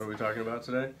we talking about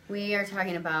today? We are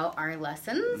talking about our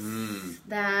lessons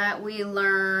that we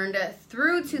learned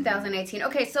through 2018.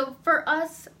 Okay, so for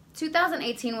us,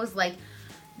 2018 was like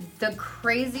the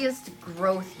craziest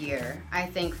growth year, I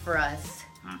think, for us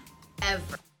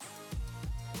ever.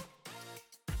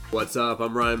 What's up?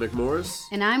 I'm Ryan McMorris.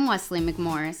 And I'm Wesley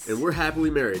McMorris. And we're happily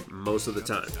married most of the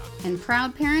time. And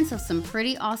proud parents of some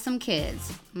pretty awesome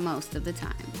kids most of the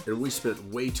time. And we spent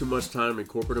way too much time in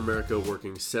corporate America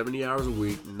working 70 hours a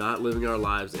week, not living our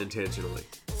lives intentionally.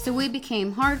 So we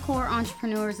became hardcore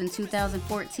entrepreneurs in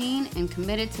 2014 and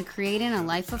committed to creating a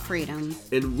life of freedom.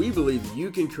 And we believe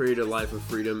you can create a life of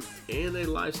freedom and a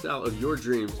lifestyle of your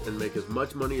dreams and make as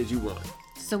much money as you want.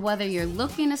 So whether you're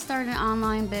looking to start an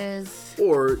online biz,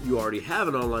 or you already have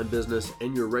an online business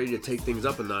and you're ready to take things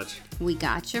up a notch, we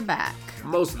got your back.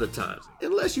 Most of the time,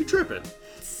 unless you're tripping.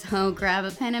 So grab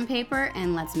a pen and paper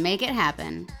and let's make it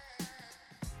happen.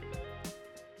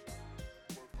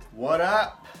 What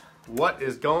up? What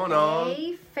is going on?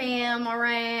 Hey fam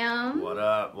around. What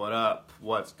up? What up?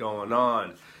 What's going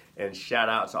on? And shout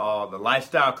out to all the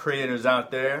lifestyle creators out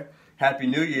there. Happy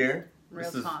New Year.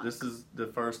 This is the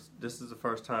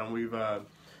first time we've let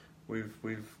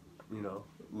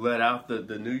out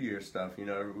the New Year stuff. You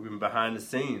know, we've been behind the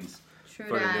scenes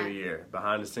for the New Year.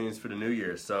 Behind the scenes for the New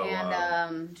Year. So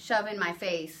shoving my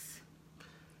face.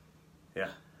 Yeah.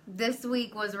 This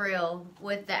week was real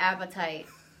with the appetite.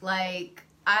 Like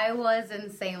I was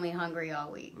insanely hungry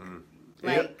all week.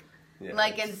 Like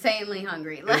insanely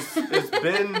hungry.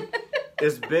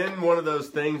 It's been one of those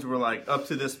things where like up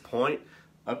to this point,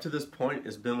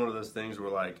 it's been one of those things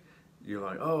where like you're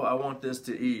like, oh, I want this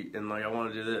to eat, and like I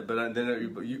want to do that,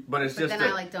 but it's just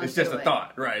a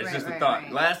thought, right? It's just a thought.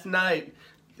 Right. Last night,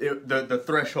 the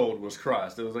threshold was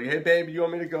crossed. It was like, hey, baby, you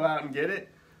want me to go out and get it?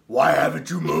 Why haven't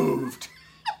you moved?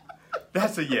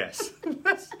 That's a yes.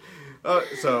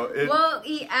 Well,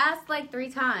 he asked like 3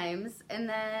 times, and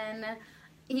then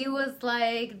he was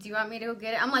like, do you want me to go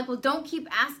get it? I'm like, well, don't keep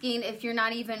asking if you're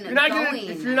not even going.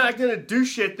 If you're not going to do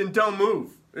shit, then don't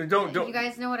move. Don't. You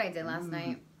guys know what I did last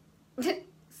night?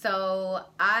 So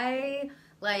I,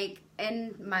 like,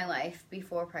 in my life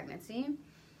before pregnancy,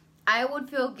 I would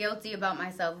feel guilty about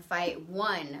myself if I ate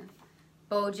one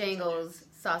Bojangles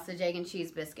sausage, egg, and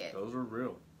cheese biscuit. Those are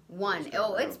real. One.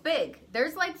 Oh, it's big.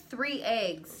 There's like 3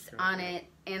 eggs on it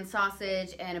and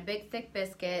sausage and a big thick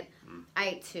biscuit. I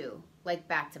ate 2. Like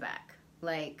back to back,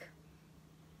 like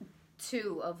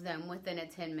 2 of them within a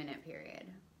 10-minute period.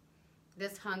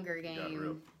 This Hunger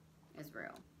Game is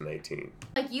real. 18.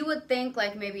 Like you would think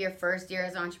like maybe your first year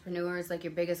as entrepreneurs, like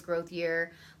your biggest growth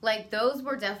year, like those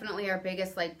were definitely our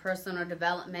biggest like personal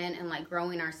development and like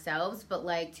growing ourselves. But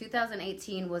like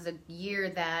 2018 was a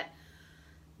year that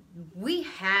we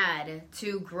had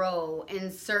to grow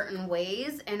in certain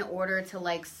ways in order to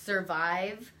like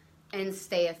survive and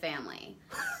stay a family.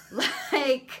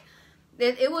 Like,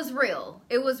 it was real.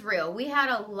 It was real. We had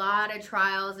a lot of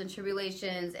trials and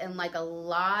tribulations and, like, a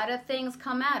lot of things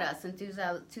come at us in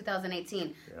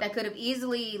 2018 that could have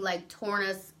easily, like, torn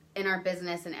us in our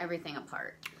business and everything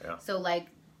apart. Yeah. So, like,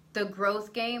 the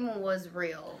growth game was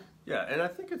real. Yeah, and I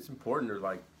think it's important to,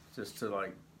 like, just to,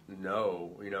 like,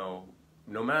 know, you know,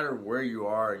 no matter where you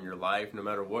are in your life, no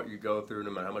matter what you go through,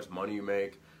 no matter how much money you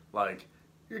make, like,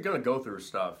 you're going to go through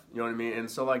stuff, you know what I mean? And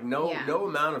so, like, no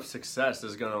amount of success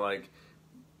is going to, like,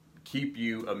 keep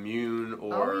you immune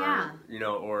or, you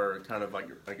know, or kind of, like,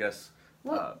 I guess...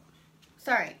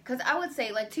 sorry, because I would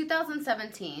say, like,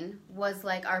 2017 was,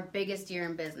 like, our biggest year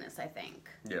in business, I think.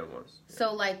 Yeah, it was. Yeah.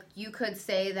 So, like, you could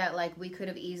say that, like, we could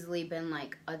have easily been,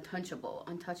 like,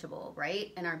 untouchable,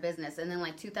 right, in our business. And then,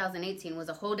 like, 2018 was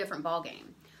a whole different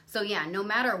ballgame. So, yeah, no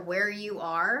matter where you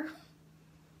are...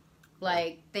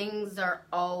 Like, things are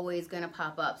always going to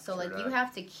pop up. So, like, you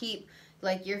have to keep,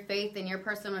 like, your faith and your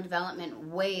personal development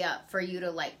way up for you to,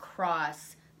 like,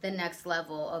 cross the next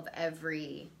level of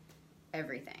everything.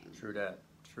 True that.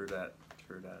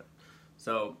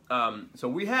 So, so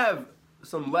we have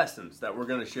some lessons that we're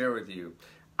going to share with you.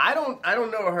 I don't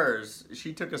know hers.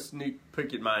 She took a sneak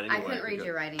peek at mine anyway. I couldn't read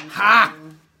your writing. Ha!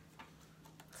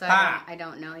 So I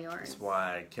don't know yours. That's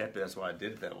why I kept it. That's why I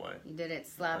did it that way. You did it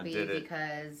sloppy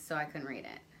so I couldn't read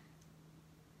it.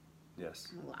 Yes.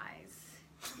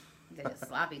 Lies. You did it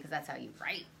sloppy because that's how you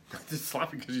write. I did it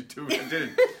sloppy because I did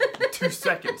it in 2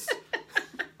 seconds.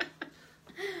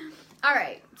 All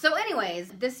right. So anyways,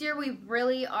 this year we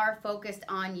really are focused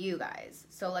on you guys.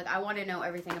 So like I want to know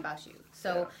everything about you.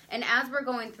 So and as we're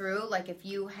going through, like if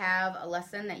you have a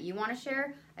lesson that you want to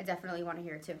share, I definitely want to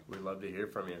hear it too. We'd love to hear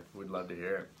from you. We'd love to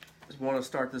hear it. Just want to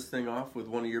start this thing off with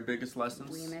one of your biggest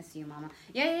lessons? We miss you, Mama.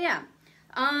 Yeah.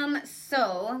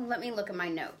 So let me look at my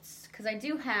notes because I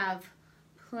do have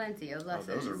plenty of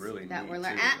lessons those are really that neat, we're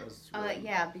learning. too. Really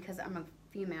Yeah, because I'm a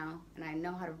female and I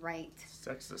know how to write.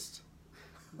 sexist.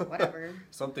 Whatever.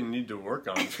 Something you need to work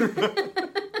on.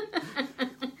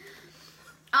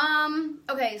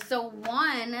 Okay, so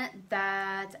one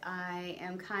that I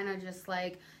am kind of just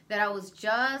like, that I was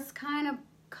just kind of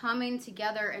coming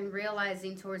together and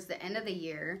realizing towards the end of the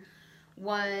year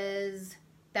was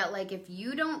that, like, if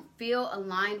you don't feel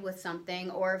aligned with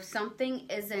something, or if something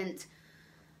isn't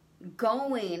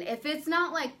going, if it's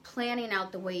not like planning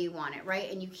out the way you want it,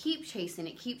 right? And you keep chasing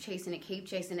it,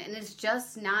 and it's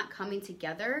just not coming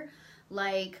together.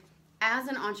 Like, as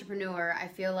an entrepreneur, I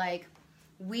feel like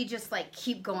we just like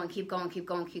keep going.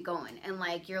 And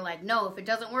like, you're like, no, if it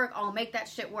doesn't work, I'll make that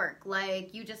shit work.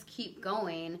 Like, you just keep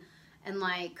going and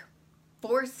like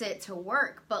force it to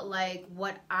work. But like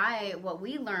what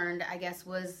we learned, I guess,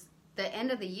 was the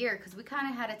end of the year, because we kind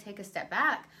of had to take a step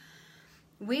back.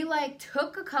 We like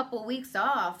took a couple weeks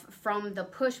off from the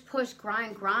push,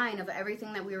 grind of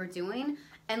everything that we were doing,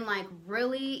 and like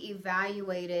really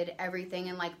evaluated everything,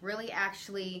 and like really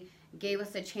actually gave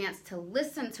us a chance to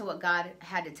listen to what God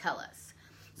had to tell us.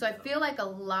 So I feel like a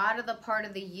lot of the part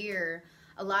of the year,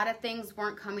 a lot of things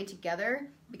weren't coming together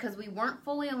because we weren't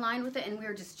fully aligned with it, and we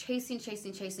were just chasing,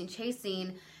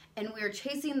 and we were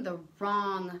chasing the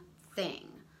wrong thing,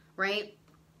 right?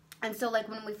 And so like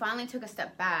when we finally took a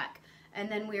step back, and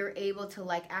then we were able to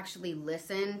like actually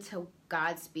listen to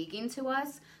God speaking to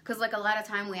us, because like a lot of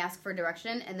time we ask for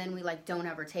direction and then we like don't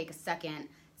ever take a second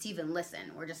to even listen.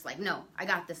 We're just like, no, I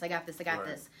got this.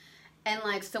 And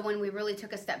like, so when we really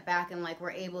took a step back and like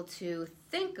we're able to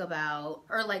think about,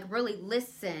 or like really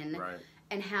listen, Right.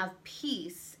 and have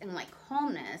peace and like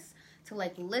calmness to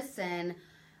like listen,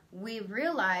 we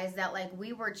realized that like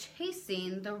we were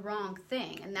chasing the wrong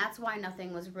thing, and that's why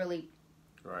nothing was really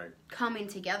Right. coming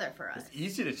together for us. It's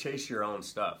easy to chase your own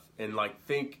stuff and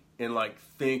think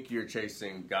you're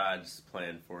chasing God's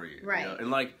plan for you. Right. You know?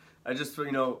 And like, I just,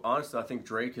 honestly, I think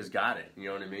Drake has got it. You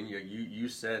know what I mean? You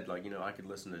said, like, I could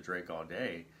listen to Drake all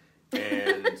day.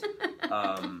 And,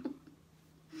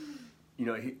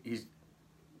 he's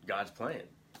God's plan.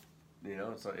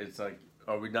 It's like,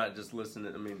 are we not just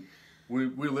listening? I mean, we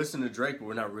listen to Drake, but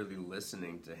we're not really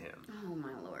listening to him. Oh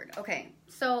my Lord. Okay,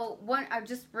 so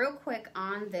just real quick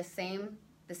on the same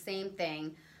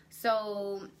thing.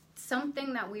 So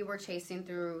something that we were chasing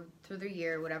through the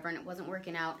year, whatever, and it wasn't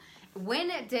working out. When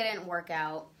it didn't work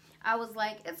out, I was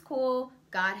like, it's cool.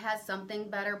 God has something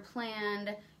better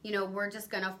planned. We're just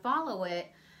gonna follow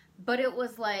it. But it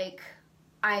was like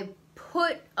I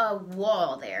put a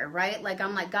wall there, right? Like,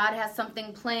 I'm like, God has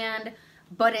something planned,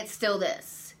 but it's still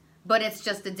this. But it's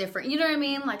just a different, you know what I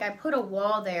mean? Like, I put a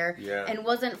wall there, yeah, and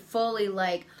wasn't fully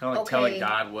like, kind of like telling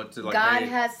God what to, like, God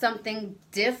has something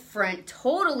different,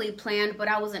 totally planned, but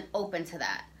I wasn't open to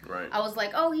that. Right. I was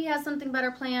like, oh, he has something better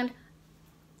planned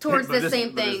towards the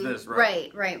same thing.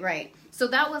 Right. So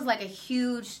that was like a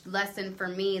huge lesson for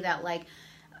me, that like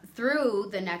through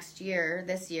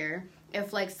this year,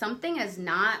 if like something is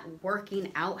not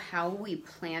working out how we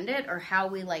planned it, or how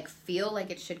we like feel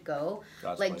like it should go,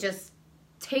 God's like plan. Just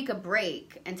take a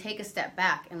break and take a step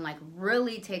back and like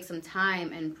really take some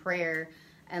time and prayer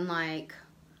and like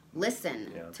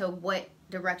listen to what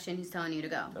direction he's telling you to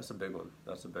go. That's a big one.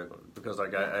 Because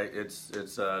like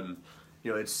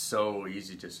it's so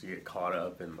easy just to get caught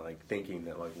up in like thinking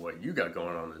that like what you got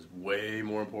going on is way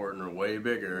more important or way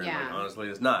bigger, and like honestly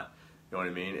it's not. You know what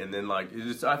I mean? And then like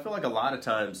I feel like a lot of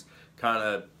times, kind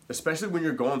of, especially when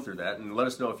you're going through that, and let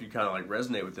us know if you kind of like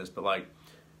resonate with this, but like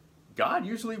God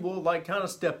usually will like kind of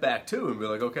step back too and be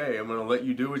like, okay, I'm gonna let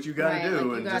you do what you gotta do,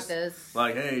 like, and got just this.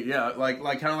 like, hey, yeah, like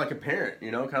kind of like a parent,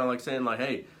 kind of like saying like,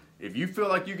 hey, if you feel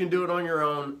like you can do it on your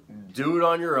own, do it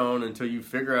on your own until you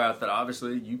figure out that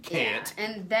obviously you can't. Yeah.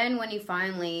 And then when you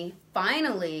finally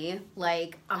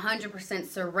like 100%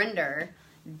 surrender,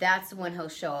 that's when he'll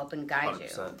show up and guide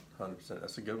 100%.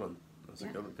 That's a good one. That's a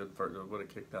good part. Would have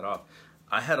kicked that off.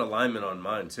 I had alignment on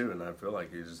mine too, and I feel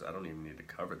like I don't even need to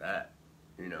cover that.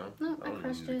 No, I don't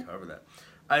even need to cover that.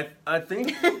 I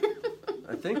think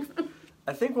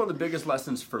one of the biggest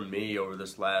lessons for me over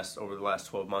the last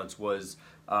 12 months was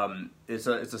it's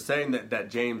a saying that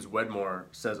James Wedmore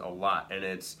says a lot, and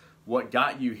it's, what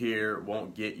got you here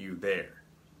won't get you there.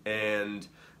 And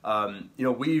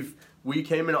we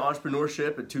came into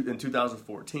entrepreneurship in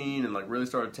 2014 and like really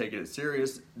started taking it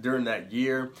serious during that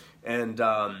year, and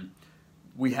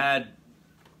we had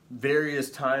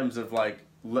various times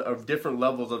of different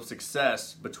levels of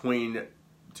success between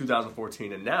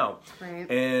 2014 and now. Right.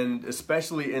 And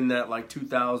especially in that like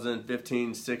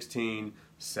 2015, 16,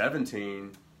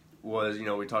 17 was, you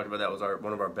know, we talked about that was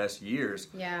one of our best years.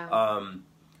 Yeah.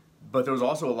 But there was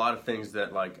also a lot of things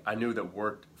that, like, I knew that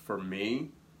worked for me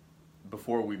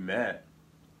before we met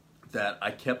that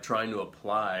I kept trying to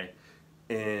apply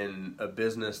in a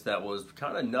business that was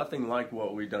kind of nothing like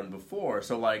what we'd done before.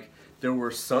 So, like, there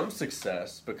were some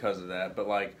success because of that, but,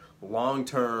 like,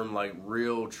 long-term, like,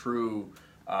 real, true,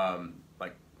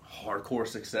 like, hardcore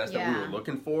success that we were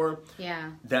looking for. Yeah.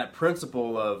 That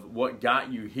principle of what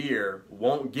got you here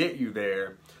won't get you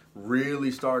there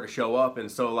really started to show up.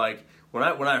 And so, like, when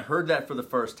I heard that for the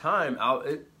first time,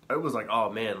 it was like, oh,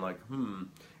 man, like,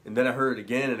 And then I heard it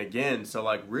again and again. So,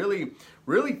 like, really,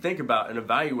 really think about and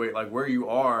evaluate, like, where you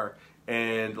are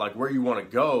and, like, where you want to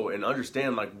go, and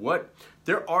understand, like,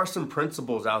 there are some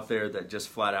principles out there that just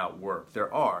flat out work.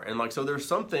 There are. And, like, so there's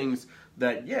some things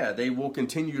that, yeah, they will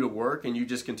continue to work, and you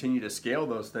just continue to scale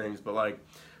those things. But, like,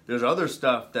 there's other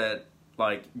stuff that,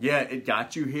 like, yeah, it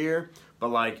got you here, but,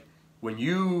 like, when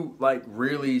you, like,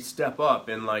 really step up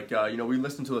and, like, you know, we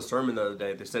listened to a sermon the other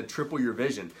day that said triple your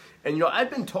vision. And, you know,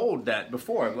 I've been told that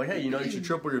before. I'm like, hey, you know, you should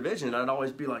triple your vision. And I'd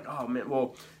always be like, oh, man,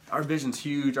 well, our vision's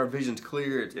huge. Our vision's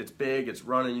clear. It's big. It's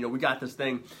running. You know, we got this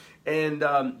thing. And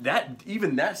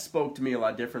that spoke to me a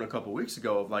lot different a couple weeks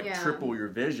ago of, like, triple your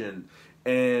vision.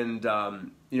 And,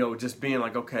 you know, just being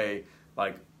like, okay,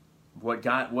 like, what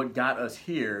got us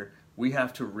here, we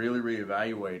have to really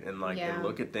reevaluate and, like, and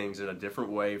look at things in a different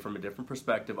way, from a different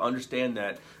perspective. Understand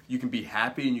that you can be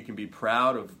happy and you can be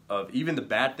proud of even the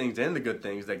bad things and the good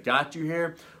things that got you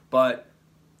here, but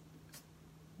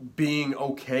being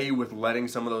okay with letting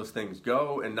some of those things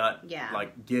go and not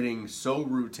like getting so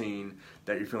routine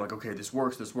that you feel like, okay, this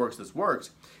works.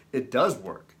 It does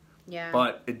work. Yeah.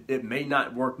 But it may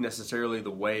not work necessarily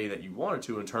the way that you want it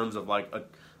to, in terms of, like,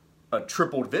 a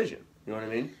tripled vision. You know what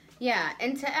I mean? Yeah,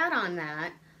 and to add on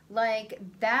that, like,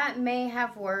 that may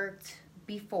have worked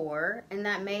before, and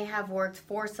that may have worked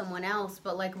for someone else,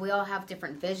 but, like, we all have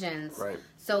different visions. Right.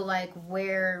 So, like,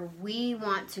 where we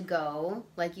want to go,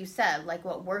 like you said, like,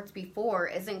 what worked before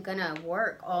isn't gonna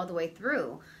work all the way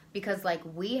through, because, like,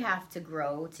 we have to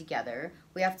grow together.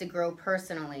 We have to grow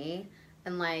personally,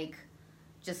 and, like,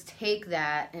 just take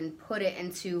that and put it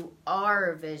into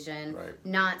our vision,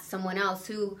 not someone else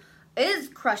who is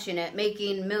crushing it,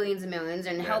 making millions and millions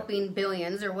and helping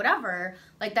billions or whatever.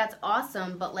 Like, that's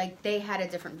awesome, but, like, they had a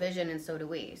different vision, and so do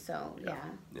we. So yeah,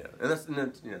 and that's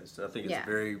you know, so I think it's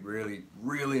very, really,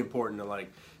 really important to,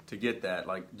 like, to get that,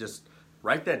 like, just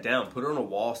write that down, put it on a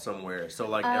wall somewhere. So,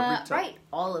 like, every time, write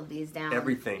all of these down,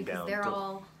 everything down. They're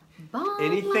all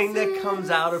anything lessons that comes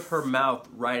out of her mouth,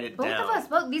 write it down. Both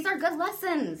of us, these are good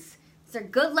lessons. These are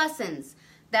good lessons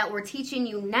that we're teaching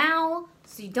you now,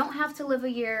 so you don't have to live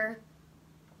a year.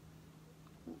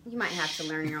 You might have to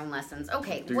learn your own lessons.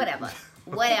 Okay, whatever.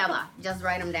 Just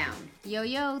write them down.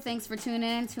 Yo, thanks for tuning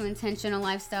in to Intentional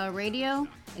Lifestyle Radio.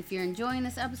 If you're enjoying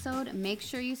this episode, make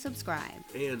sure you subscribe.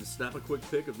 And snap a quick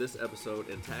pic of this episode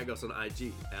and tag us on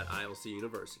IG at ILC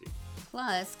University.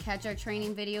 Plus, catch our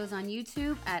training videos on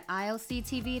YouTube at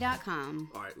ilctv.com.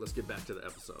 All right, let's get back to the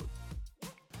episode.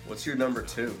 What's your number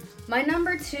 2? My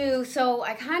number 2, so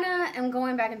I kind of am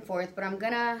going back and forth, but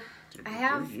I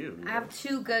have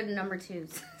 2 good number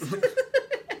 2s.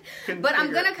 But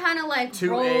I'm going to kind of, like, 2A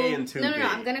roll. And 2B. No,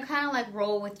 I'm going to kind of, like,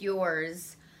 roll with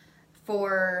yours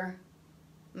for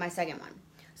my second one.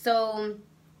 So,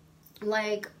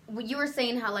 like, you were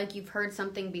saying how, like, you've heard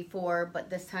something before, but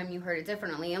this time you heard it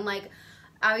differently. And, like,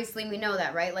 obviously we know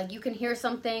that, right? Like, you can hear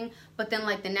something, but then,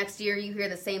 like, the next year you hear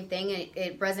the same thing, and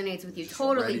it resonates with you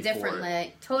totally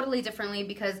differently,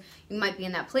 because you might be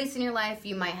in that place in your life,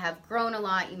 you might have grown a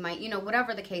lot, you might, you know,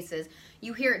 whatever the case is,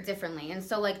 you hear it differently. And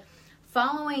so, like,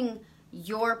 following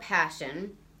your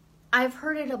passion, I've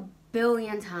heard it a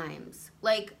billion times,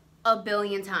 like, a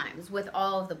billion times, with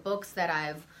all of the books that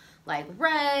I've, like,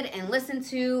 read and listened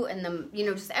to, and the, you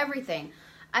know, just everything.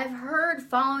 I've heard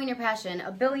following your passion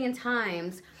a billion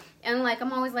times, and, like,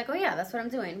 I'm always like, oh yeah, that's what I'm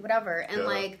doing, whatever. And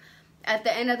like, at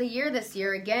the end of the year this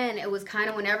year, again, it was kind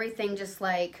of when everything just,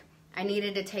 like, I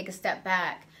needed to take a step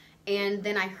back. And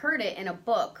then I heard it in a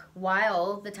book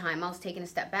while the time I was taking a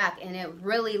step back, and it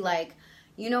really, like,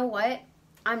 you know what?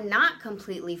 I'm not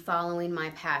completely following my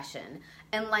passion.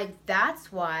 And, like,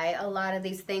 that's why a lot of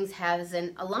these things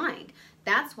hasn't aligned.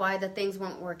 That's why the things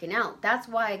weren't working out. That's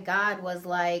why God was,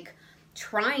 like,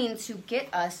 trying to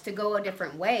get us to go a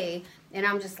different way, and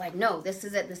I'm just like, no, this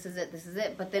is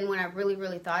it. But then when I really,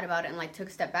 really thought about it and, like, took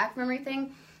a step back from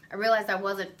everything, I realized I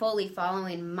wasn't fully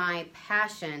following my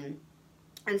passion.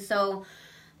 And so,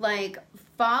 like,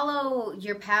 follow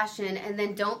your passion, and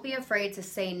then don't be afraid to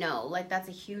say no. Like, that's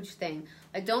a huge thing.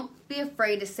 Like, don't be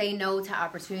afraid to say no to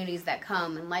opportunities that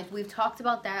come. And, like, we've talked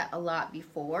about that a lot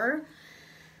before.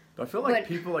 I feel like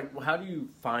people, like, well, how do you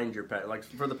find your passion? Like,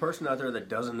 for the person out there that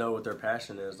doesn't know what their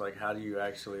passion is, like, how do you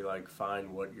actually, like, find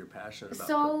what you're passionate about?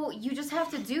 So, you just have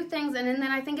to do things, and then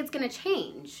I think it's going to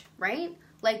change, right?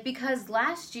 Like, because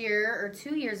last year or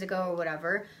 2 years ago or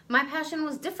whatever, my passion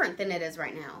was different than it is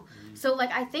right now. Mm-hmm. So,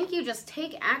 like, I think you just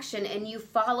take action and you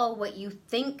follow what you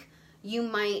think you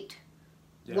might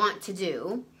want to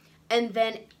do. And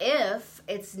then if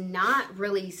it's not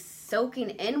really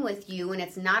soaking in with you and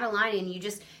it's not aligning,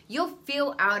 you'll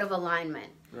feel out of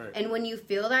alignment. Right. And when you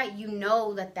feel that, you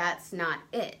know that that's not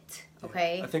it.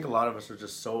 Okay? I think a lot of us are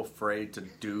just so afraid to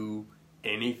do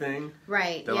anything.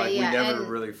 Right. That, like, we never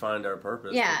really find our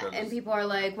purpose. Yeah, and people are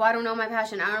like, well, I don't know my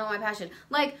passion. I don't know my passion.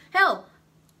 Like, hell,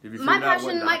 my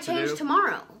passion might change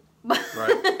tomorrow.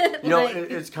 Right. You know,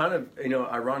 it's kind of, you know,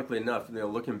 ironically enough, you know,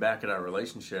 looking back at our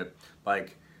relationship,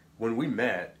 like, when we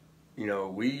met, you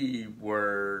know,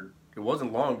 it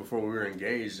wasn't long before we were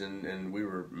engaged and we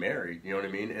were married, you know what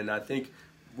I mean? And I think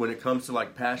when it comes to,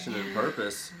 like, passion and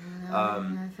purpose,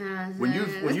 when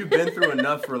you've been through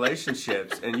enough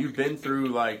relationships and you've been through,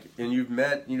 like, and you've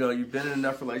met, you know, you've been in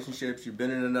enough relationships, you've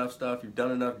been in enough stuff, you've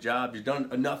done enough jobs, you've done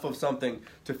enough of something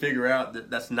to figure out that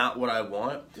that's not what I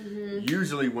want. Mm-hmm.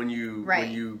 Usually when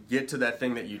you get to that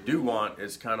thing that you do want,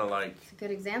 it's kind of like... It's a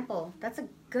good example. That's a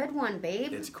good one,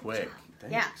 babe. It's quick.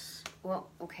 Thanks. Yeah. Well,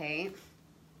 okay.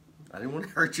 I didn't want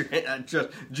to hurt your hand.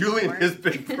 Julian is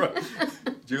big bro.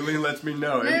 Julian lets me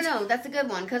know. No, that's a good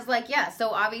one. Because, like, yeah, so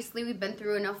obviously we've been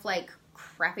through enough, like,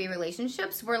 crappy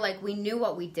relationships where, like, we knew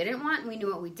what we didn't want and we knew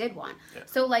what we did want. Yeah.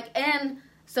 So, like,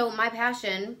 so my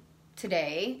passion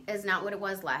today is not what it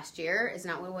was last year, is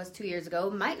not what it was 2 years ago,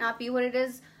 might not be what it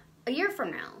is a year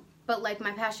from now. But, like,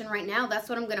 my passion right now, that's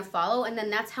what I'm going to follow, and then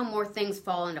that's how more things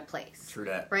fall into place. True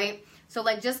that. Right? So,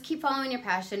 like, just keep following your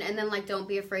passion, and then, like, don't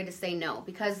be afraid to say no.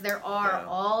 Because there are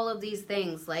all of these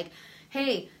things, like,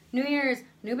 hey, New Year's,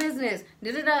 new business,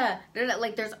 da-da-da.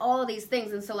 Like, there's all of these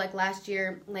things. And so, like, last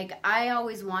year, like, I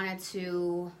always wanted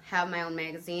to have my own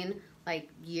magazine, like,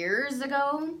 years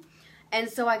ago. And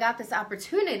so I got this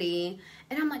opportunity,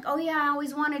 and I'm like, oh, yeah, I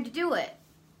always wanted to do it.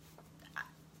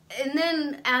 And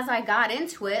then as I got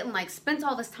into it and, like, spent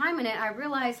all this time in it, I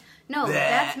realized, no,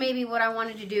 that's maybe what I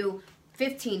wanted to do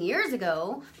 15 years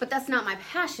ago, but that's not my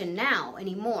passion now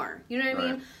anymore. You know what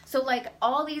I mean? So, like,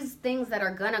 all these things that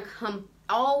are going to come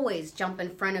always jump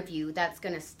in front of you that's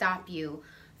going to stop you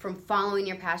from following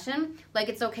your passion, like,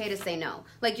 it's okay to say no.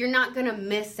 Like, you're not going to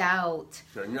miss out.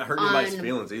 You're not hurting anybody's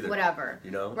feelings either. Whatever.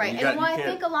 You know? Right. And I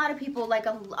think a lot of people, like,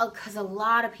 because a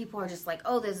lot of people are just like,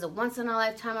 oh, this is a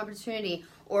once-in-a-lifetime opportunity,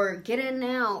 or get in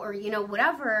now, or, you know,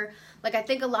 whatever. Like, I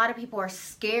think a lot of people are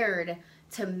scared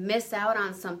to miss out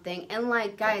on something. And,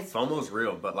 like, guys... FOMO's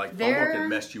real, but, like, FOMO can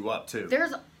mess you up, too.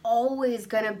 There's always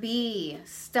gonna be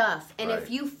stuff, and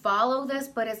if you follow this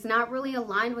but it's not really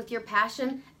aligned with your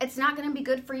passion, it's not gonna be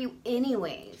good for you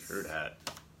anyways. True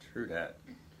that.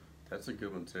 That's a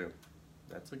good one too.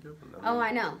 That's a good one.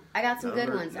 I know. I got some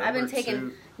good ones. I've been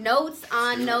taking notes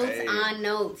on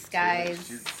notes, guys.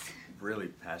 She's really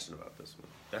passionate about this one.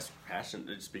 That's passion.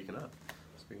 Speaking of.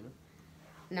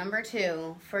 Number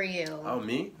 2 for you. Oh,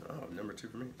 me? Oh, number 2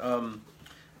 for me.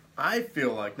 I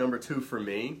feel like number 2 for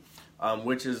me,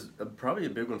 which is probably a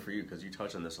big one for you because you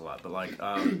touch on this a lot, but, like,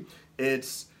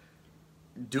 it's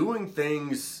doing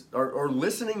things or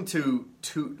listening to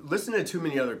too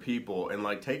many other people and,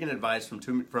 like, taking advice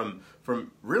from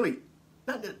really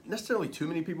not necessarily too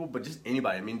many people, but just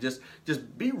anybody. I mean, just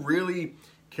be really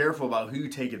careful about who you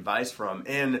take advice from,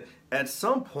 and at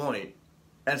some point,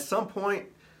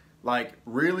 like,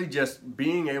 really just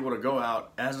being able to go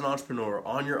out as an entrepreneur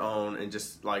on your own and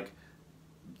just, like,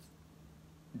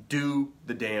 do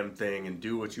the damn thing and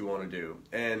do what you want to do.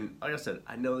 And like I said,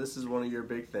 I know this is one of your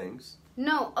big things.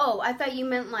 No, I thought you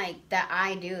meant, like, that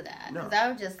I do that. No. 'Cause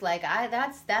I was just like,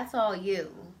 that's all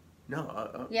you.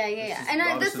 No. Yeah.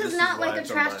 And this is not like a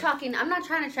trash talking. I'm not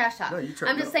trying to trash talk. No,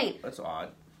 I'm just saying. That's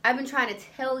odd. I've been trying to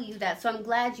tell you that, so I'm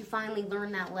glad you finally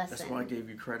learned that lesson. That's why I gave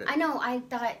you credit. I know. I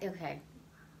thought, okay.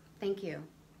 Thank you.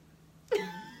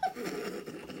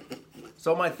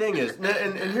 So my thing is,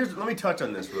 and here's, let me touch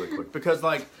on this really quick, because,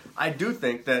 like, I do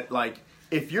think that, like,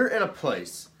 if you're in a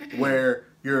place where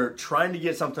you're trying to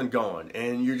get something going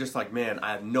and you're just like, man,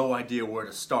 I have no idea where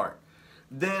to start,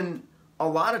 then a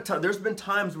lot of times, there's been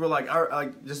times where, like,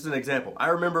 just an example, I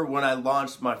remember when I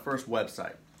launched my first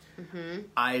website,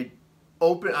 I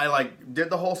did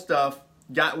the whole stuff,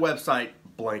 got website,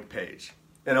 blank page.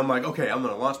 And I'm like, okay, I'm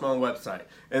going to launch my own website.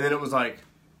 And then it was like,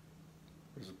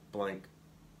 there's a blank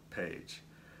page.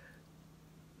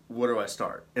 where do I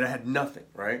start? And I had nothing,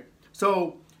 right?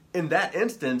 So in that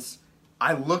instance,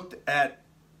 I looked at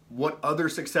what other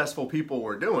successful people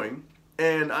were doing,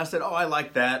 and I said, oh, I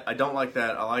like that. I don't like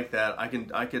that. I like that.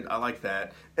 I like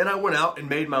that. And I went out and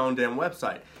made my own damn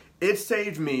website. It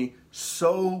saved me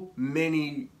so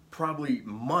many, probably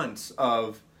months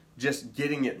of just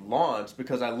getting it launched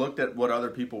because I looked at what other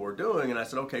people were doing and I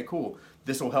said, okay, cool.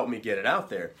 This will help me get it out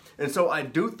there. And so I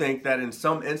do think that in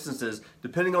some instances,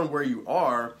 depending on where you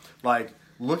are, like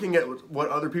looking at what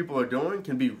other people are doing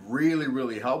can be really,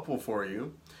 really helpful for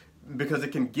you because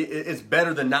it's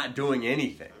better than not doing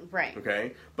anything. Right.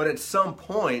 Okay. But at some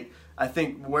point, I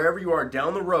think wherever you are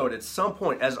down the road, at some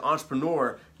point as an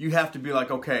entrepreneur, you have to be like,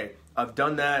 okay, I've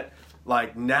done that.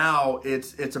 Like now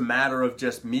it's a matter of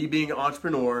just me being an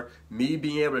entrepreneur, me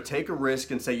being able to take a risk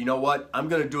and say, you know what, I'm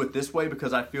going to do it this way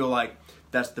because I feel like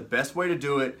that's the best way to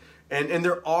do it. And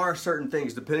there are certain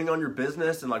things, depending on your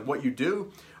business and like what you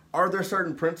do, are there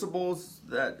certain principles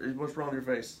that, what's wrong with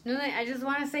your face? No, I just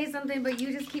want to say something, but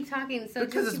you just keep talking. So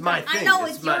because just it's my thing. I know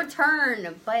it's your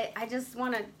turn, but I just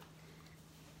want to.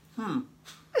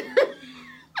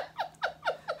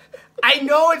 I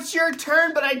know it's your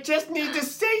turn, but I just need to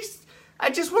say, I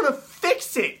just want to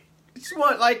fix it. I just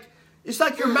want, like, it's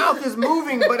like your mouth is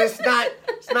moving, but it's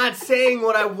not saying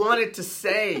what I want it to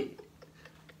say.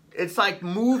 It's like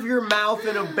move your mouth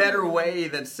in a better way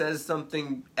that says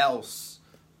something else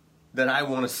that I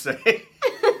want to say.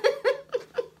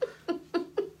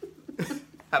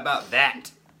 How about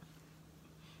that?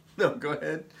 No, go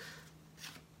ahead.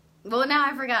 Well, now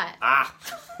I forgot.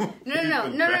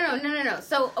 No.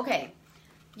 So, okay.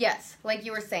 Yes, like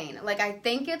you were saying. Like, I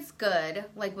think it's good,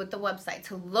 like, with the website,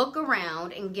 to look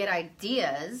around and get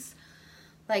ideas.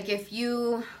 Like, if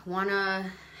you want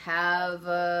to have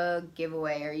a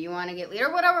giveaway or you want to get lead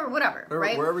or whatever,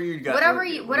 right? Wherever you got. Whatever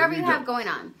you have going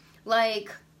on.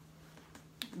 Like,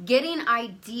 getting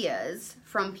ideas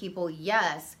from people,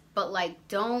 yes, but, like,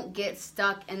 don't get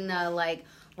stuck in the, like,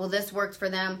 well, this works for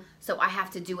them, so I have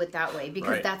to do it that way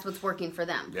because that's what's working for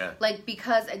them. Yeah. Like,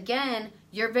 because, again,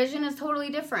 your vision is totally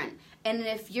different. And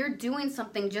if you're doing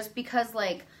something just because,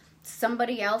 like,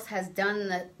 somebody else has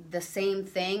done the same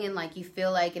thing and, like, you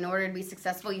feel like in order to be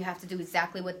successful, you have to do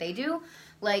exactly what they do,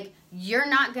 like, you're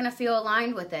not going to feel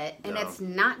aligned with it, and it's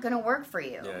not going to work for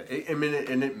you. Yeah, it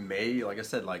may, like I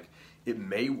said, like, it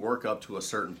may work up to a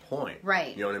certain point.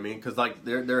 Right. You know what I mean? Because, like,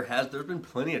 there's been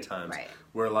plenty of times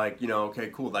where, like, you know,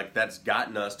 okay, cool, like, that's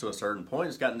gotten us to a certain point.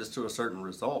 It's gotten us to a certain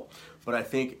result. But I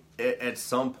think at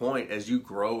some point, as you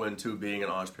grow into being an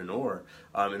entrepreneur,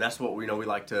 and that's what we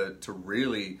like to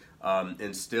really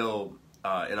instill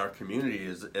in our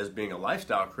community as being a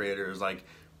lifestyle creator is like,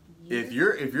 if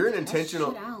you're an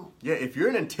intentional, if you're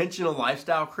an intentional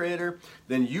lifestyle creator,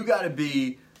 then you got to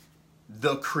be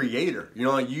the creator. You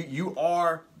know,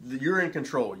 you're in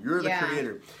control. You're the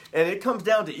creator. And it comes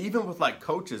down to even with like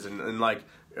coaches and like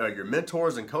your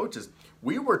mentors and coaches.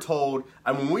 We were told,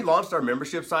 and when we launched our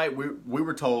membership site, we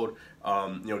were told,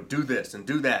 do this and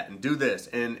do that and do this.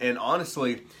 And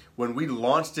honestly, when we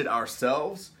launched it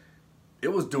ourselves,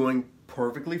 it was doing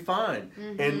perfectly fine.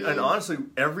 Mm-hmm. And honestly,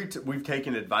 we've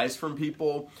taken advice from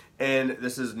people, and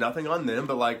this is nothing on them,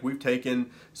 but like we've taken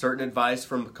certain advice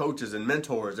from coaches and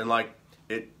mentors, and like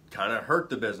it kind of hurt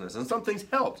the business, and some things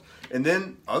helped, and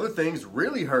then other things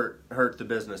really hurt the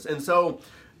business. And so,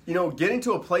 getting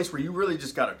to a place where you really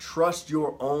just got to trust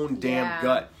your own damn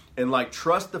gut and like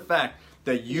trust the fact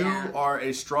that you are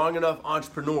a strong enough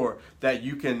entrepreneur that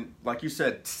you can, like you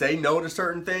said, say no to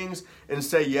certain things and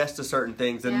say yes to certain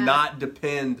things and not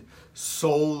depend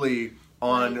solely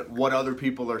on what other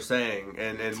people are saying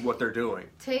and what they're doing.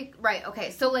 Okay,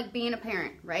 so like being a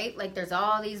parent, right? Like there's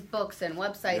all these books and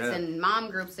websites and mom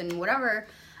groups and whatever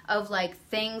of like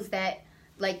things that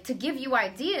like to give you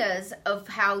ideas of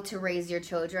how to raise your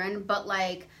children, but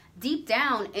like deep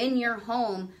down in your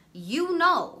home,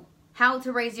 how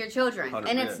to raise your children. 100%.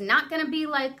 And it's not going to be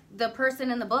like the person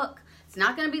in the book. It's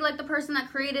not going to be like the person that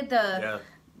created the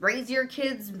raise your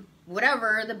kids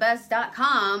whatever the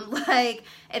best.com. Like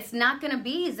it's not going to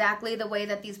be exactly the way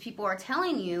that these people are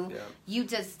telling you. You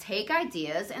just take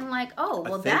ideas and like,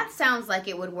 that sounds like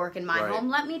it would work in my home.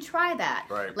 Let me try that.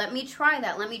 Let me try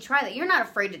that. You're not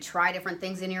afraid to try different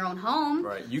things in your own home.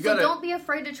 So don't be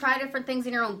afraid to try different things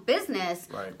in your own business,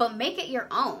 but make it your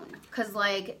own. Because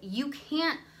like you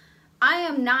can't, I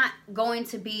am not going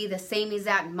to be the same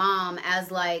exact mom as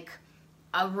like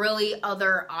a really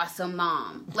other awesome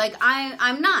mom. Like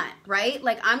I'm not, right?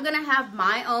 Like I'm going to have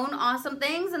my own awesome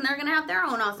things and they're going to have their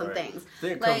own awesome things. I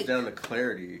think it comes down to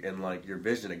clarity and like your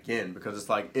vision again, because it's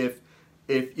like if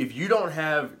if you don't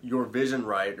have your vision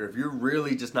right, or if you're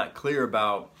really just not clear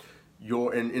about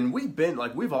and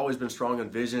we've always been strong in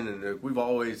vision, and we've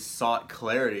always sought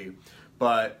clarity,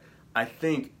 but I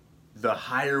think the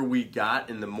higher we got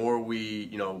and the more we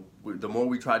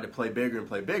tried to play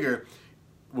bigger,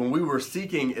 when we were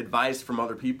seeking advice from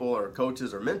other people or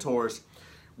coaches or mentors,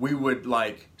 we would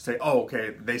like say, oh,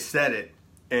 okay, they said it,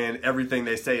 and everything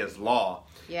they say is law.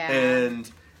 Yeah. And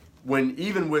when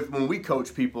we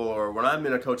coach people, or when I'm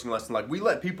in a coaching lesson, like, we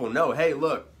let people know, hey,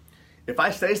 look, if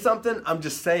I say something, I'm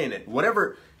just saying it.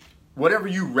 Whatever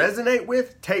you resonate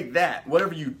with, take that.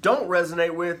 Whatever you don't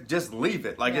resonate with, just leave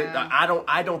it. Like,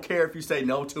 I don't care if you say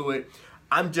no to it.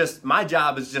 My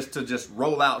job is just to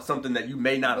roll out something that you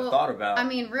may not have thought about. I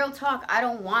mean, real talk, I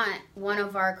don't want one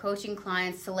of our coaching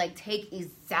clients to like take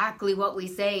exactly what we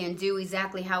say and do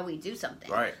exactly how we do something.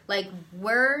 Right. Like,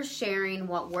 we're sharing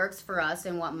what works for us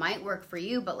and what might work for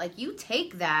you, but like, you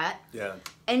take that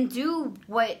and do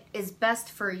what is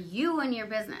best for you and your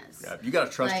business. Yeah, you got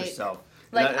to trust yourself.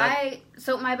 Like,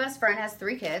 so my best friend has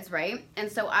 3 kids, right? And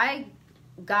so I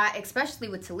got, especially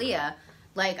with Talia,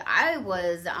 like, I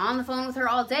was on the phone with her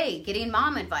all day getting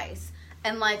mom advice.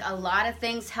 And, like, a lot of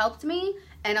things helped me,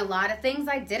 and a lot of things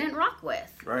I didn't rock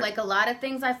with. Right. Like, a lot of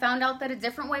things I found out that a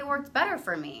different way worked better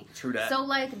for me. True that. So,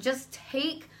 like, just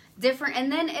take different,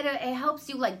 and then it helps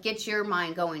you, like, get your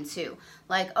mind going, too.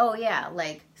 Like, oh, yeah,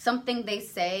 like, something they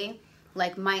say,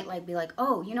 like, might, like, be like,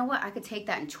 oh, you know what? I could take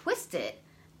that and twist it,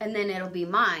 and then it'll be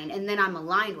mine, and then I'm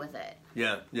aligned with it.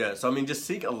 Yeah. So, I mean, just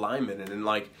seek alignment,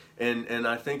 and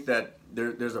I think that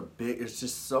there's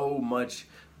just so much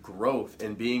growth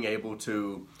in being able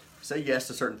to say yes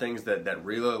to certain things that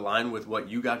really align with what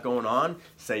you got going on,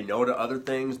 say no to other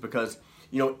things, because,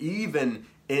 even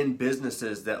in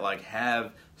businesses that like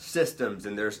have systems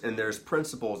and there's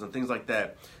principles and things like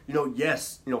that,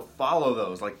 follow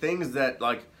those, like things that,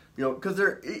 like, because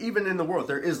even in the world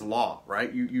there is law,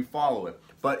 right? You follow it,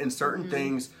 but in certain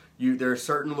things, there are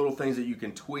certain little things that you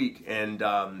can tweak and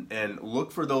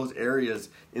look for those areas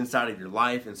inside of your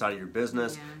life, inside of your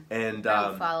business. Yeah. And I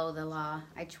don't follow the law.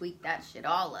 I tweak that shit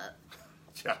all up.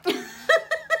 Yeah.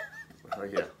 Oh,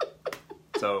 yeah.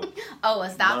 So. Oh, a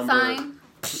stop sign.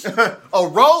 A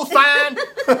roll sign.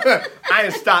 I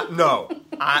ain't stopped. No.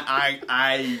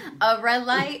 I. A red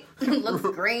light looks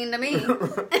green to me.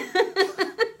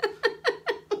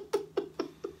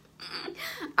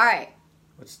 All right.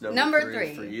 What's number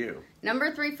 3 for you?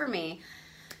 Number 3 for me,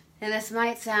 and this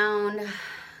might sound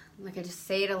like I just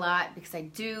say it a lot because I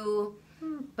do,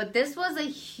 but this was a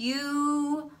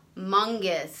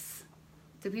humongous.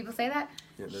 Do people say that?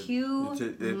 Yeah,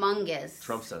 humongous.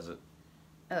 Trump says it.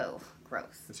 Oh,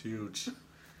 gross. It's huge.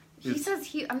 He says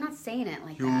huge. I'm not saying it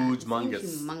like huge that.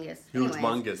 Humongous. Humongous.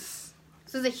 Humongous.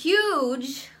 So it's a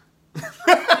huge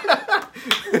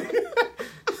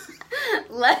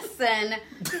lesson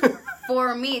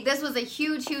for me. This was a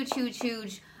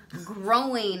huge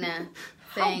growing thing.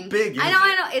 How big is it?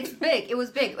 I know. It's big. It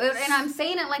was big. And I'm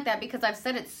saying it like that because I've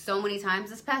said it so many times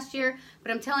this past year,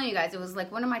 but I'm telling you guys, it was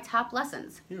like one of my top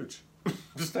lessons. Huge.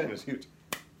 Just saying it's huge.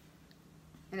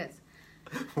 It is.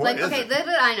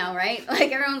 I know, right?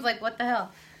 Like, everyone's like, what the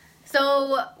hell?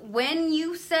 So when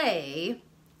you say,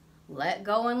 let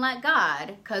go and let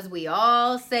God, because we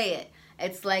all say it.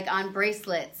 It's like on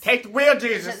bracelets. Take the wheel,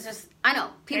 Jesus. I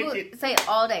know. People say it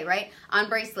all day, right? On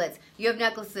bracelets. You have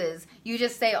necklaces. You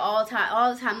just say all the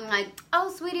time, like,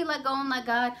 oh, sweetie, let go and let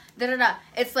God. Da-da-da.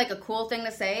 It's like a cool thing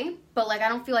to say, but like, I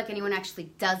don't feel like anyone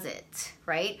actually does it,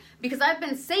 right? Because I've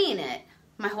been saying it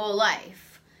my whole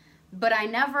life, but I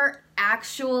never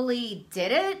actually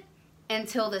did it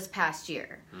until this past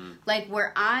year. Like,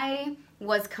 where I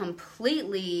was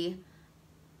completely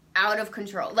out of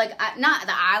control. Like, not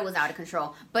that I was out of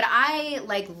control, but I,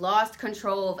 like, lost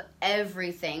control of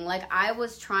everything. Like, I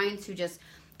was trying to just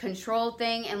control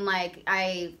thing, and, like,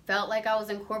 I felt like I was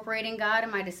incorporating God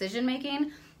in my decision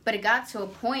making, but it got to a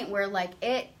point where, like,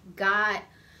 it got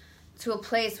to a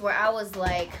place where I was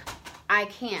like, I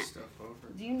can't. Stuff over.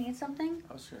 Do you need something?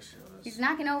 I was going to show this. He's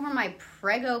knocking over my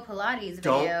Prego Pilates videos.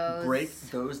 Don't break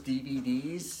those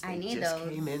DVDs. I need those. Just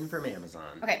came in from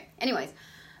Amazon. Okay, anyways.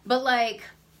 But, like,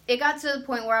 it got to the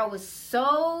point where I was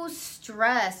so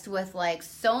stressed with, like,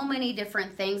 so many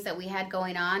different things that we had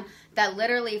going on that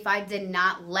literally if I did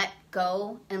not let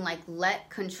go and, like, let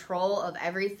control of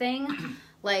everything,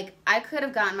 like, I could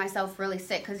have gotten myself really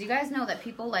sick. Because you guys know that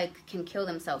people, like, can kill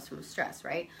themselves from stress,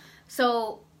 right?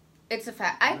 So it's a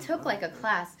fact. I took, like, a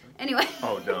class. Anyway.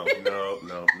 Oh, no.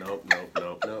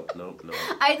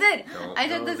 I did. I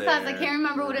did this class. I can't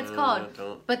remember what it's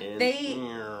called. But they...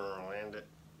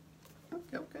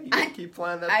 Okay, you can keep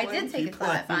flying that I plane. did take a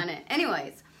class on it.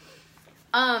 Anyways.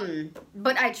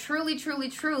 But I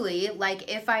truly, like,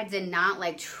 if I did not,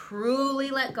 like, truly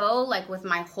let go, like, with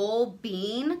my whole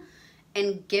being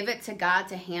and give it to God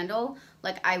to handle,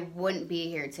 like, I wouldn't be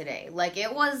here today. Like,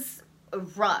 it was a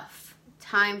rough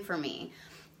time for me.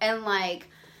 And, like,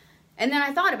 and then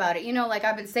I thought about it, you know, like,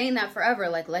 I've been saying that forever,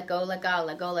 like, let go, let God,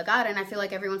 let go, let God. And I feel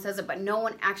like everyone says it, but no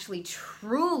one actually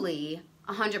truly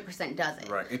 100% does it.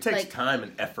 Right. It takes like, time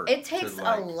and effort. It takes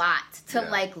a lot to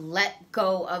like let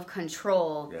go of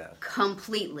control Yeah.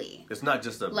 completely. It's not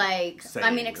just a like saying,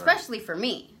 I mean, especially for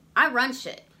me. I run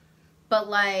shit. But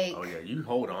like oh yeah, you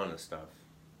hold on to stuff.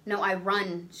 No, I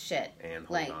run shit. And hold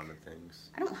like, on to things.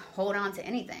 I don't hold on to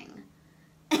anything.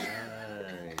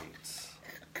 Right.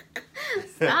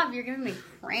 Stop, you're giving me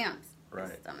cramps in Right.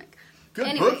 my stomach. Good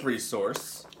Anyway, book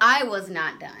resource. I was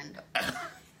not done.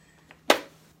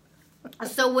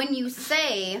 So when you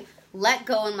say let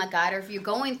go and let God, or if you're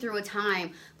going through a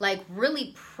time, like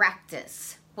really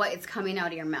practice what is coming out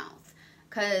of your mouth.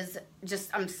 Because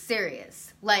I'm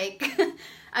serious. Like,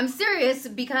 I'm serious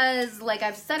because, like,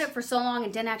 I've said it for so long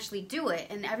and didn't actually do it.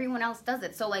 And everyone else does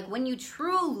it. So, like, when you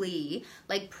truly,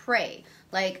 like, pray,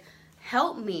 like,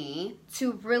 help me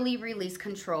to really release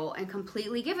control and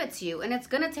completely give it to you. And it's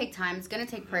going to take time. It's going to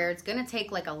take prayer. It's going to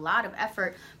take, like, a lot of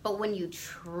effort. But when you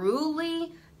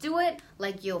truly do it,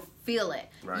 like, you'll feel it.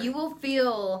 Right. You will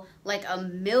feel like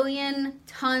 1,000,000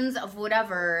 tons of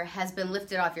whatever has been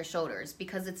lifted off your shoulders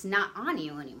because it's not on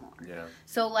you anymore. Yeah.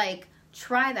 So, like,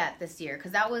 try that this year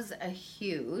because that was a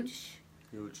huge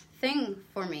thing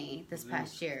for me this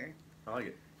past year. I like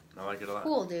it. I like it a lot.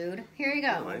 Cool, dude. Here you go.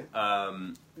 Anyway,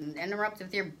 interrupt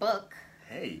with your book.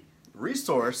 Hey,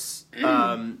 resource,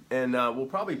 and we'll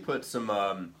probably put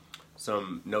some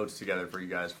notes together for you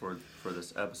guys for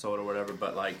this episode or whatever.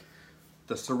 But like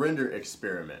the Surrender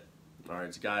Experiment. All right,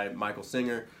 it's a guy, Michael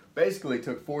Singer, basically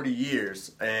took 40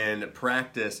 years and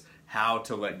practiced how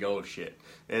to let go of shit.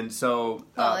 And so,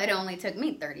 well, it only took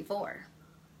me 34.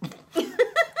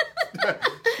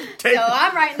 So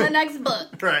I'm writing the next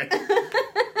book. Right.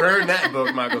 Burn that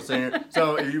book, Michael Singer.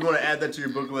 So if you want to add that to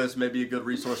your book list, maybe a good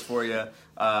resource for you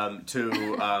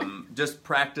to just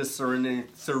practice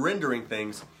surrendering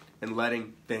things and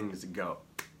letting things go.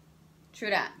 True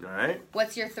that. All right.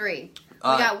 What's your 3? We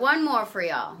got one more for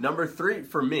y'all. Number 3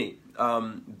 for me,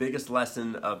 biggest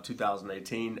lesson of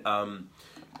 2018.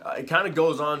 It kind of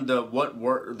goes on to what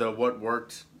worked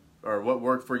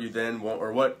for you then,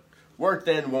 or what worked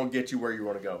then won't get you where you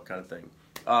want to go, kind of thing.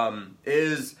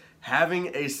 Is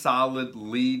having a solid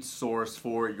lead source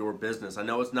for your business. I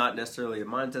know it's not necessarily a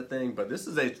mindset thing, but this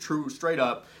is a true, straight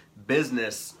up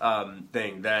business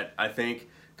thing that I think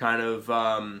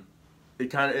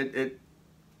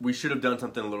we should have done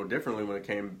something a little differently when it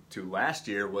came to last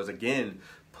year. Was again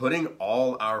putting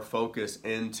all our focus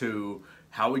into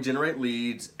how we generate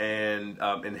leads and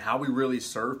how we really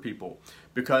serve people.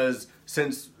 Because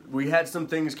since we had some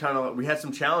things we had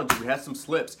some challenges, we had some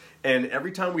slips, and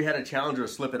every time we had a challenge or a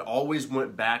slip, it always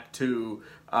went back to,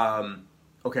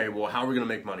 okay, well, how are we going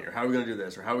to make money, or how are we going to do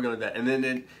this, or how are we going to do that, and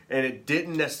then it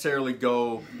didn't necessarily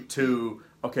go to,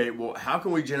 okay, well, how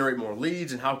can we generate more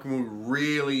leads, and how can we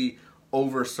really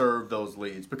overserve those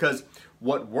leads? Because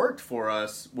what worked for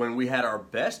us when we had our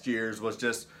best years was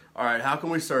just, all right, how can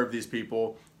we serve these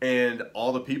people? And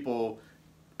all the people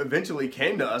eventually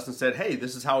came to us and said, hey,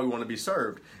 this is how we want to be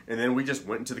served. And then we just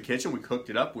went into the kitchen, we cooked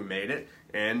it up, we made it,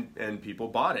 and people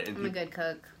bought it. And I'm a good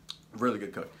cook. Really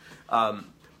good cook.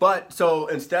 So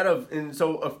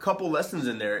a couple lessons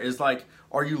in there is like,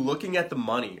 are you looking at the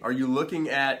money? Are you looking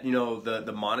at,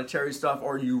 the monetary stuff?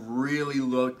 Or are you really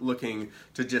looking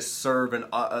to just serve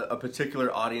a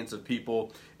particular audience of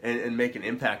people and make an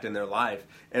impact in their life?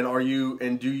 And are you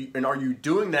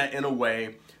doing that in a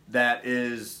way that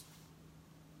is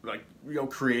like,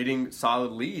 creating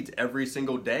solid leads every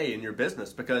single day in your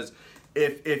business? Because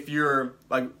if you're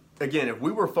like, again, if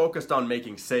we were focused on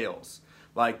making sales,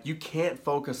 like, you can't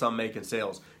focus on making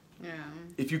sales. Yeah.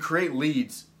 If you create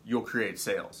leads, you'll create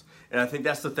sales. And I think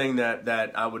that's the thing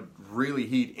that I would really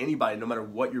heed anybody, no matter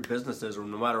what your business is, or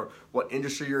no matter what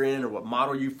industry you're in, or what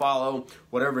model you follow,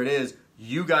 whatever it is,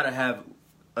 you got to have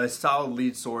a solid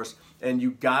lead source, and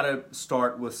you got to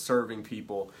start with serving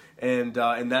people. And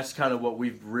that's kind of what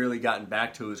we've really gotten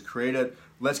back to, is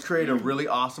let's create a really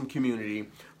awesome community.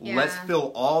 Yeah. Let's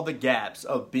fill all the gaps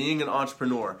of being an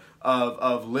entrepreneur,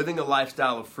 of living a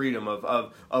lifestyle of freedom,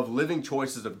 of living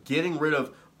choices, of getting rid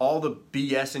of all the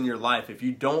BS in your life. If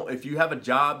you have a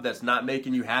job that's not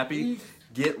making you happy,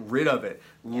 get rid of it.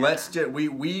 Yeah.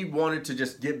 We wanted to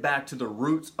just get back to the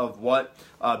roots of what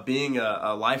being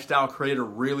a lifestyle creator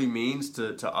really means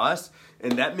to us.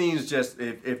 And that means just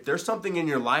if there's something in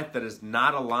your life that is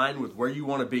not aligned with where you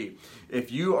want to be,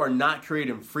 if you are not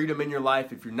creating freedom in your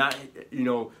life, if you're not,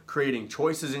 creating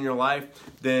choices in your life,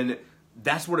 then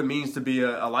that's what it means to be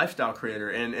a lifestyle creator.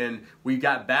 And we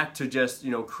got back to just,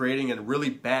 creating a really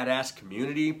badass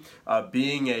community,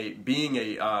 being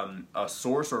a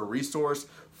source or a resource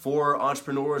for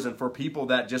entrepreneurs and for people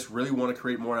that just really want to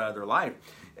create more out of their life.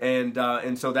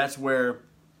 And so that's where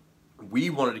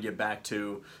we wanted to get back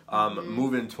to,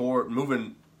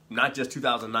 moving not just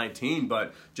 2019,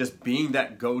 but just being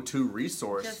that go-to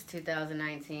resource. Just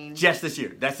 2019. Just this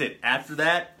year. That's it. After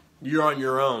that, you're on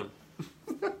your own.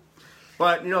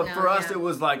 But for us, it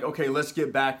was like, okay, let's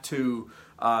get back to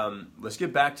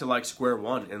like square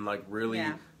one and like really,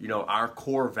 our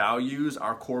core values,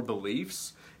 our core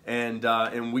beliefs,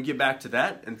 and we get back to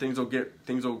that, and things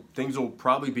will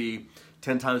probably be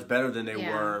 10 times better than they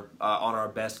were on our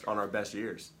best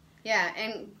years. Yeah,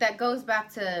 and that goes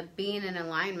back to being in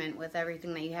alignment with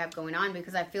everything that you have going on,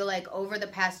 because I feel like over the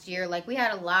past year, like we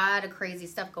had a lot of crazy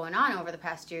stuff going on over the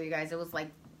past year, you guys. It was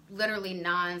like literally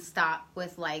nonstop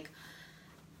with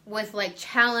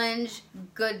challenge,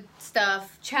 good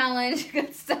stuff, challenge,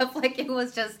 good stuff. Like it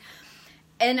was just,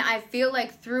 and I feel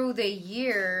like through the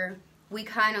year, we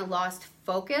kind of lost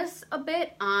focus a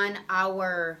bit on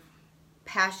our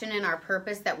passion and our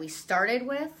purpose that we started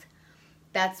with.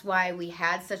 That's why we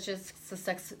had such a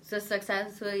successful,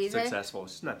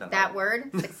 it's not that hard.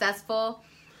 Word, successful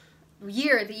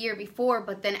year the year before,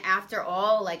 but then after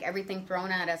all, like everything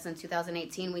thrown at us in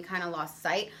 2018, we kind of lost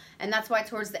sight. And that's why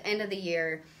towards the end of the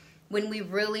year, when we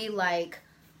really like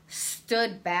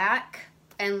stood back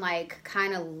and like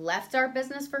kind of left our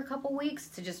business for a couple weeks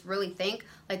to just really think,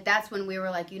 like that's when we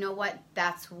were like, you know what,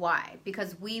 that's why,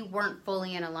 because we weren't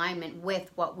fully in alignment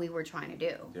with what we were trying to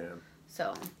do. Yeah.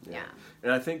 So, yeah.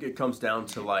 And I think it comes down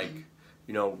to like,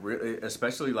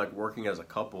 especially like working as a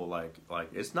couple, like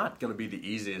it's not going to be the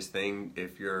easiest thing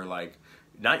if you're like,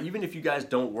 not even if you guys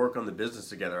don't work on the business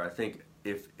together. I think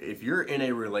if you're in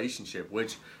a relationship,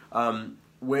 which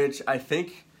I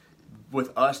think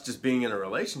with us just being in a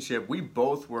relationship, we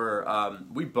both were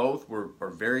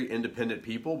very independent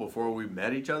people before we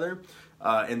met each other,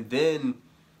 and then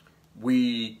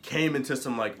we came into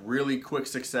some like really quick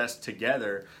success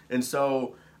together. And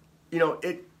so,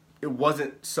 it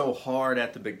wasn't so hard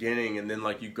at the beginning, and then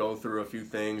like you go through a few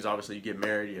things. Obviously you get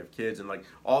married, you have kids, and like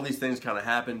all these things kind of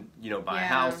happen, by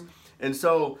house. And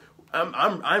so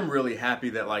I'm really happy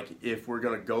that like if we're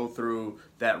gonna go through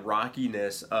that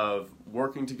rockiness of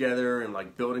working together and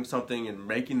like building something and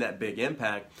making that big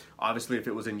impact, obviously if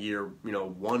it was in year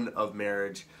 1 of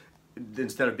marriage,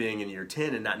 instead of being in year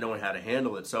 10 and not knowing how to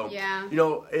handle it. So, and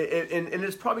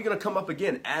it's probably going to come up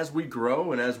again as we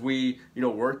grow and as we,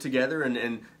 work together.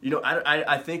 And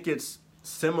I think it's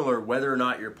similar whether or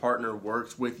not your partner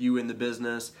works with you in the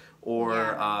business or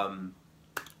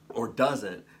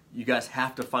doesn't. You guys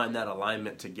have to find that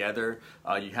alignment together.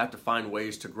 You have to find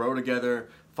ways to grow together,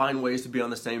 find ways to be on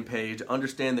the same page,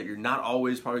 understand that you're not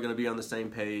always probably going to be on the same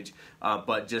page,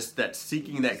 but just that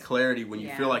seeking that clarity when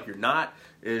you feel like you're not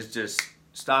is just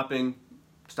stop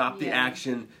the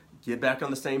action, get back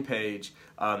on the same page,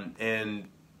 and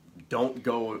don't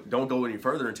go any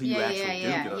further until you actually do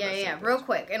get on that same page. Real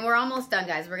quick, and we're almost done,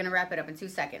 guys. We're going to wrap it up in 2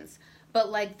 seconds. But,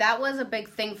 like, that was a big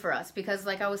thing for us because,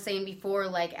 like I was saying before,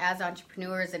 like, as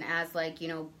entrepreneurs and as, like,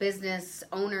 business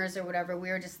owners or whatever, we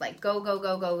were just like, go, go,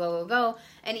 go, go, go, go, go.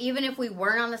 And even if we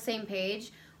weren't on the same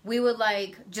page, we would,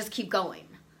 like, just keep going.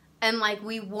 And, like,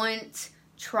 we wouldn't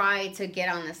try to get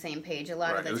on the same page a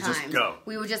lot of the time. Just go.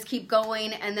 We would just keep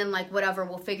going and then, like, whatever,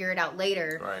 we'll figure it out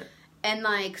later. Right. And,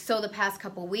 like, so the past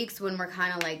couple weeks when we're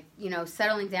kind of, like,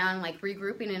 settling down, like,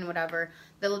 regrouping and whatever,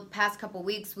 the past couple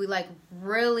weeks, we, like,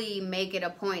 really make it a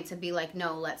point to be like,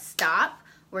 no, let's stop.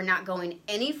 We're not going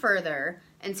any further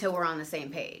until we're on the same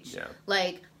page. Yeah.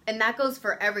 Like, and that goes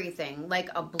for everything. Like,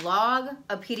 a blog,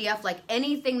 a PDF, like,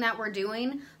 anything that we're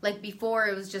doing. Like, before,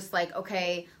 it was just like,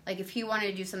 okay, like, if he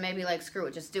wanted to do some, maybe, like, screw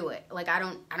it, just do it. Like, I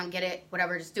don't get it,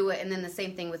 whatever, just do it. And then the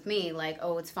same thing with me. Like,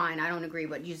 oh, it's fine, I don't agree,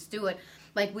 but you just do it.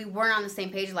 Like, we weren't on the same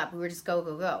page a lot. We were just go,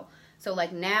 go, go. So,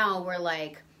 like, now we're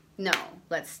like, no,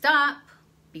 let's stop.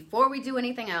 Before we do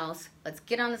anything else, let's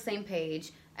get on the same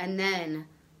page, and then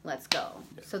let's go.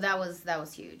 Yeah. So that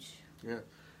was huge. Yeah.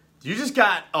 You just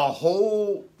got a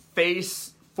whole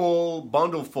face full,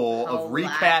 bundle full of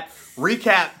recap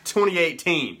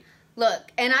 2018.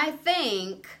 Look, and I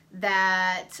think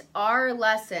that our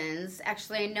lessons,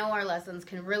 actually I know our lessons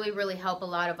can really, really help a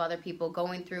lot of other people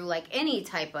going through like any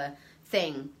type of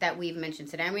thing that we've mentioned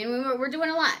today. I mean, we're doing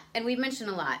a lot, and we've mentioned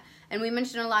a lot. And we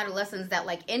mentioned a lot of lessons that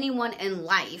like anyone in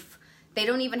life, they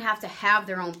don't even have to have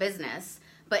their own business,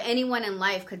 but anyone in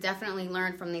life could definitely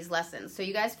learn from these lessons. So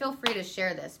you guys feel free to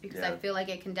share this, because I feel like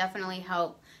it can definitely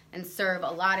help and serve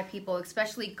a lot of people,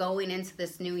 especially going into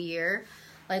this new year.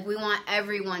 Like, we want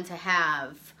everyone to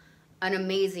have an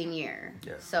amazing year.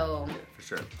 Yeah. So yeah, for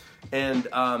sure. And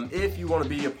if you want to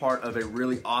be a part of a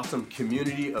really awesome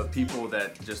community of people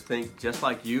that just think just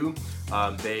like you,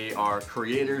 they are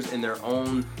creators in their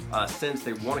own sense.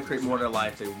 They want to create more of their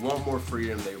life. They want more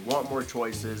freedom. They want more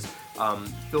choices.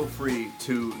 Feel free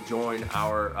to join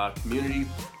our community.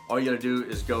 All you got to do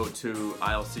is go to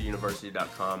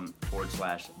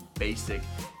ilcuniversity.com/basic,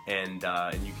 and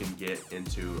you can get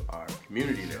into our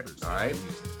community there. All right.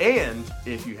 And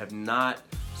if you have not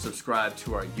subscribed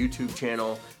to our YouTube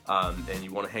channel, and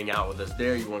you want to hang out with us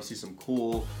there, you want to see some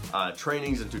cool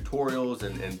trainings and tutorials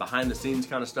and behind the scenes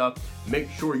kind of stuff,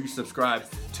 make sure you subscribe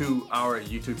to our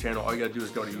YouTube channel. All you got to do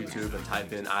is go to YouTube and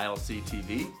type in ILC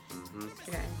TV.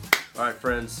 okay. All right,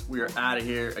 friends, we are out of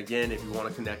here. Again, if you want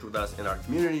to connect with us in our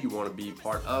community, you want to be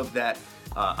part of that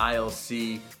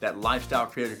ILC, that lifestyle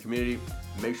creator community,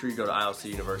 make sure you go to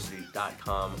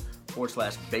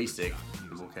ilcuniversity.com/basic,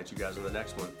 and we'll catch you guys on the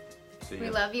next one. See ya. We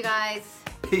love you guys.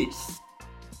 Peace.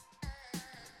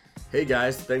 Hey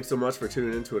guys, thanks so much for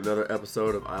tuning in to another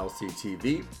episode of ILC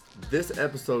TV. This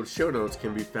episode's show notes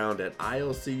can be found at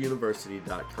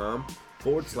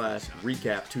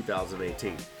ilcuniversity.com/recap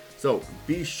 2018. So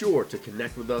be sure to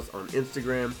connect with us on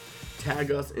Instagram,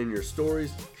 tag us in your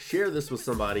stories, share this with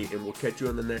somebody, and we'll catch you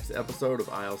on the next episode of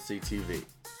ILC TV.